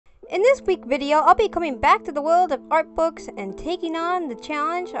In this week's video, I'll be coming back to the world of art books and taking on the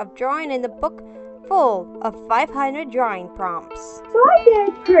challenge of drawing in the book full of 500 drawing prompts. So I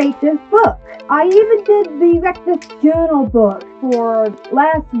did create this book. I even did the Rectus journal book for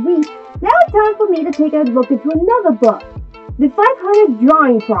last week. Now it's time for me to take a look into another book, the 500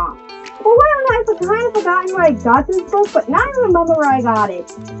 drawing prompts. For a while now, I've kind of forgotten where I got this book, but now I remember where I got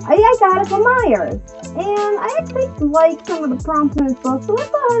it. I got it from Myers. And I actually like some of the prompts in this book, so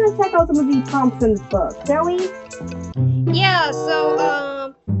let's go ahead and check out some of these prompts in this book, shall we? Yeah,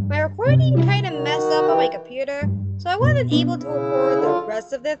 so, my recording kind of messed up on my computer, so I wasn't able to record the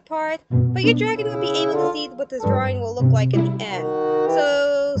rest of this part, but your dragon will be able to see what this drawing will look like at the end.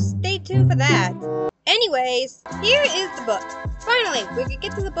 So, stay tuned for that. Anyways, here is the book. Finally, we can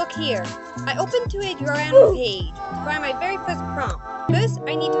get to the book here. I opened to a drawing page to find my very first prompt. First,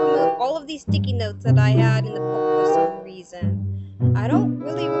 I need to remove all of these sticky notes that I had in the book for some reason. I don't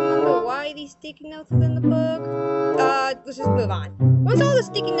really remember why these sticky notes are in the book. Let's just move on. Once all the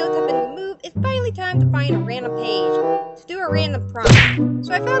sticky notes have been removed, it's finally time to find a random page to do a random prompt.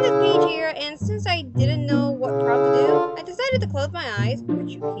 So I found this page here, and since I didn't know what prompt to do, I decided to close my eyes,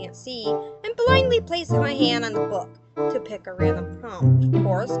 which you can't see, and blindly place my hand on the book to pick a random prompt, of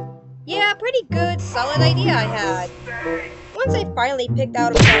course. Yeah, pretty good, solid idea I had. Once I finally picked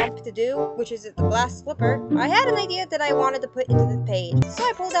out a prompt to do, which is the glass slipper, I had an idea that I wanted to put into this page. So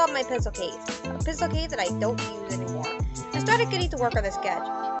I pulled out my pencil case, a pencil case that I don't use anymore, and started getting to work on the sketch.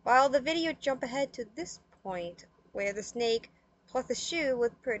 While the video jumped ahead to this point, where the snake plus the shoe was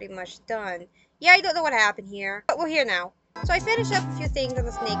pretty much done. Yeah, I don't know what happened here, but we're here now. So I finished up a few things on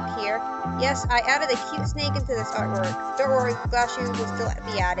the snake here. Yes, I added a cute snake into this artwork. Don't worry, glass shoes will still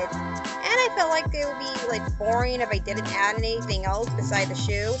be added. And I felt like it would be boring if I didn't add anything else besides the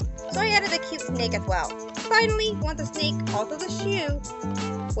shoe. So I added a cute snake as well. Finally, once the snake, also the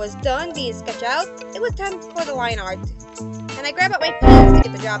shoe, was done being sketched out, it was time for the line art. And I grabbed out my pens to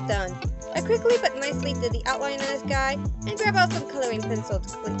get the job done. I quickly but nicely did the outline of this guy and grabbed out some coloring pencil to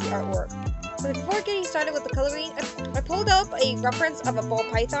complete the artwork. But before getting started with the coloring, I pulled up a reference of a ball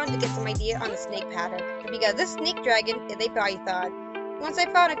python to get some idea on the snake pattern, because this snake dragon is a python. Once I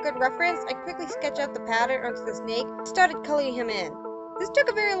found a good reference, I quickly sketched out the pattern onto the snake and started coloring him in. This took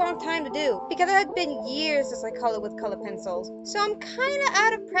a very long time to do, because it had been years since I colored with color pencils, so I'm kinda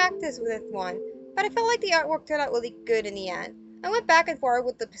out of practice with this one, but I felt like the artwork turned out really good in the end. I went back and forth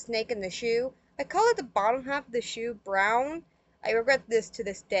with the snake and the shoe. I colored the bottom half of the shoe brown. I regret this to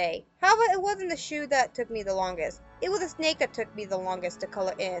this day. However, it wasn't the shoe that took me the longest. It was the snake that took me the longest to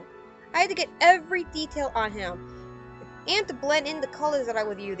color in. I had to get every detail on him, and to blend in the colors that I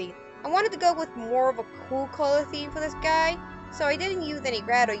was using. I wanted to go with more of a cool color theme for this guy, so I didn't use any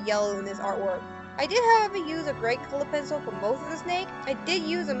red or yellow in this artwork. I did, however, use a gray color pencil for most of the snake. I did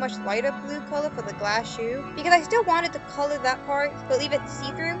use a much lighter blue color for the glass shoe, because I still wanted to color that part, but leave it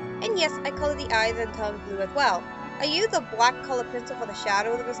see-through, and yes, I colored the eyes and tongue blue as well. I used a black color pencil for the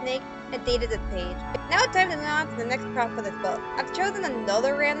shadows of the snake and dated this page. Now it's time to move on to the next prompt for this book. I've chosen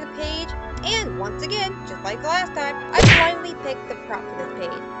another random page, and once again, just like the last time, I blindly picked the prompt for this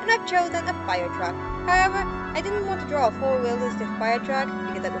page, and I've chosen a fire truck. However, I didn't want to draw a full realistic fire truck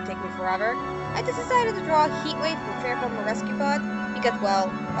because that would take me forever. I just decided to draw a heat wave from Transformer Rescue Pod because,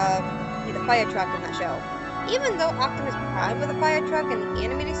 well, he's a fire truck in that show. Even though Optimus Prime was a fire truck in the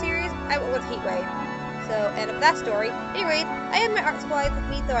animated series, I went with heat wave. So, end of that story. Anyway, I had my art supplies with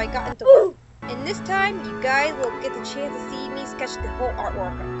me, so I got into work. And this time, you guys will get the chance to see me sketch the whole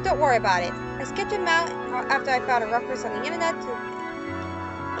artwork. Don't worry about it. I sketched him out after I found a reference on the internet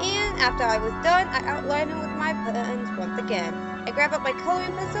and after I was done, I outlined him with my pens once again. I grabbed up my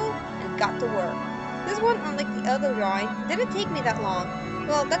coloring pencil and got to work. This one, unlike the other drawing, didn't take me that long.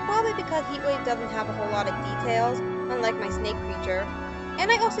 Well, that's probably because Heatwave doesn't have a whole lot of details, unlike my snake creature.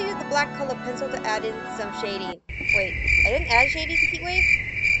 And I also used the black color pencil to add in some shading. Wait, I didn't add shading to Heatwave?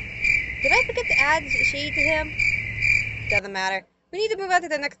 Did I forget to add shade to him? Doesn't matter. We need to move on to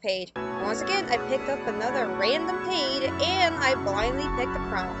the next page. Once again, I picked up another random page, and I blindly picked a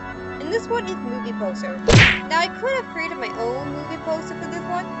prompt. And this one is movie poster. Now, I could have created my own movie poster for this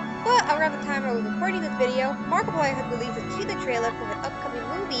one, but around the time I was recording this video, Markiplier had released a teaser trailer for his upcoming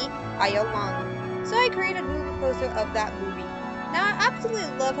movie, Ayolong. So I created a movie poster of that movie. Now, I absolutely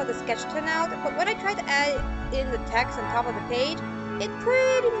love how the sketch turned out, but when I tried to add in the text on top of the page, it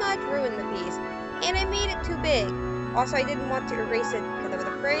pretty much ruined the piece, and I made it too big. Also, I didn't want to erase it because I was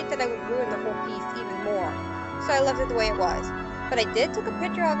afraid that I would ruin the whole piece even more, so I left it the way it was. But I did take a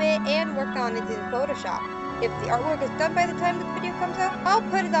picture of it and worked on it in Photoshop. If the artwork is done by the time this video comes out, I'll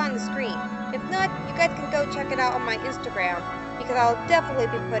put it on the screen. If not, you guys can go check it out on my Instagram. because I'll definitely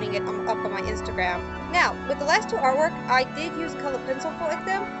be putting it up on my Instagram. Now, with the last two artwork, I did use color pencil for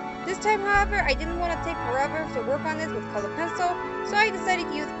them. This time, however, I didn't want to take forever to work on this with color pencil, so I decided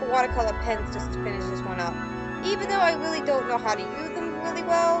to use watercolor pens just to finish this one up. Even though I really don't know how to use them really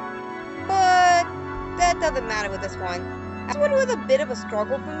well, but that doesn't matter with this one. This one was a bit of a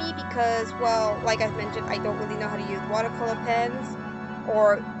struggle for me because, well, like I mentioned, I don't really know how to use watercolor pens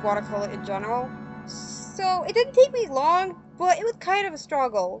or watercolor in general. So it didn't take me long, but it was kind of a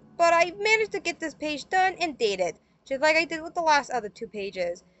struggle. But I managed to get this page done and dated, just like I did with the last other two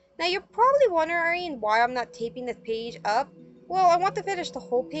pages. Now you're probably wondering why I'm not taping this page up. Well, I want to finish the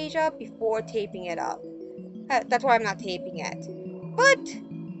whole page up before taping it up. That's why I'm not taping it.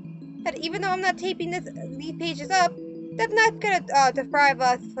 But even though I'm not taping these pages up, that's not gonna deprive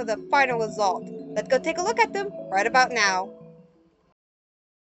us for the final result. Let's go take a look at them right about now.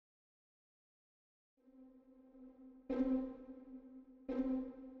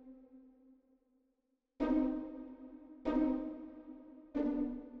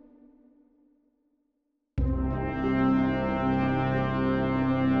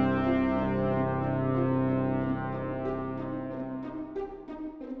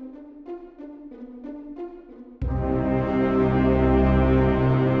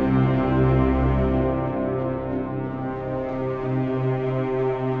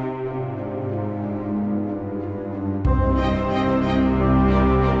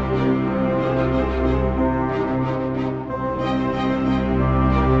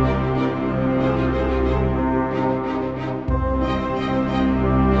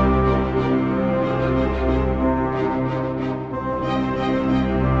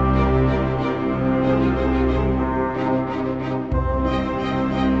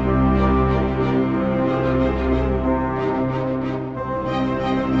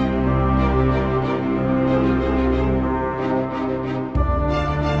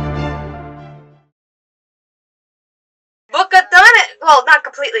 Book got done. Well, not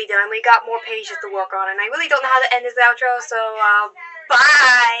completely done. We got more pages to work on, and I really don't know how to end this outro. So,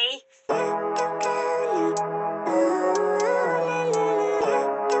 bye.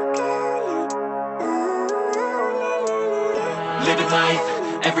 Living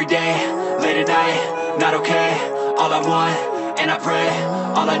life, everyday, late at night, not okay. All I want, and I pray,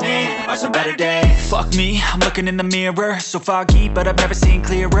 all I need are some better days. Fuck me, I'm looking in the mirror, so foggy, but I've never seen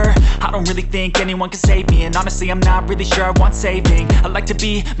clearer. I don't really think anyone can save me, and honestly I'm not really sure I want saving. I like to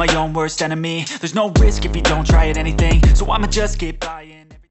be my own worst enemy. There's no risk if you don't try at anything, so I'ma just keep buying.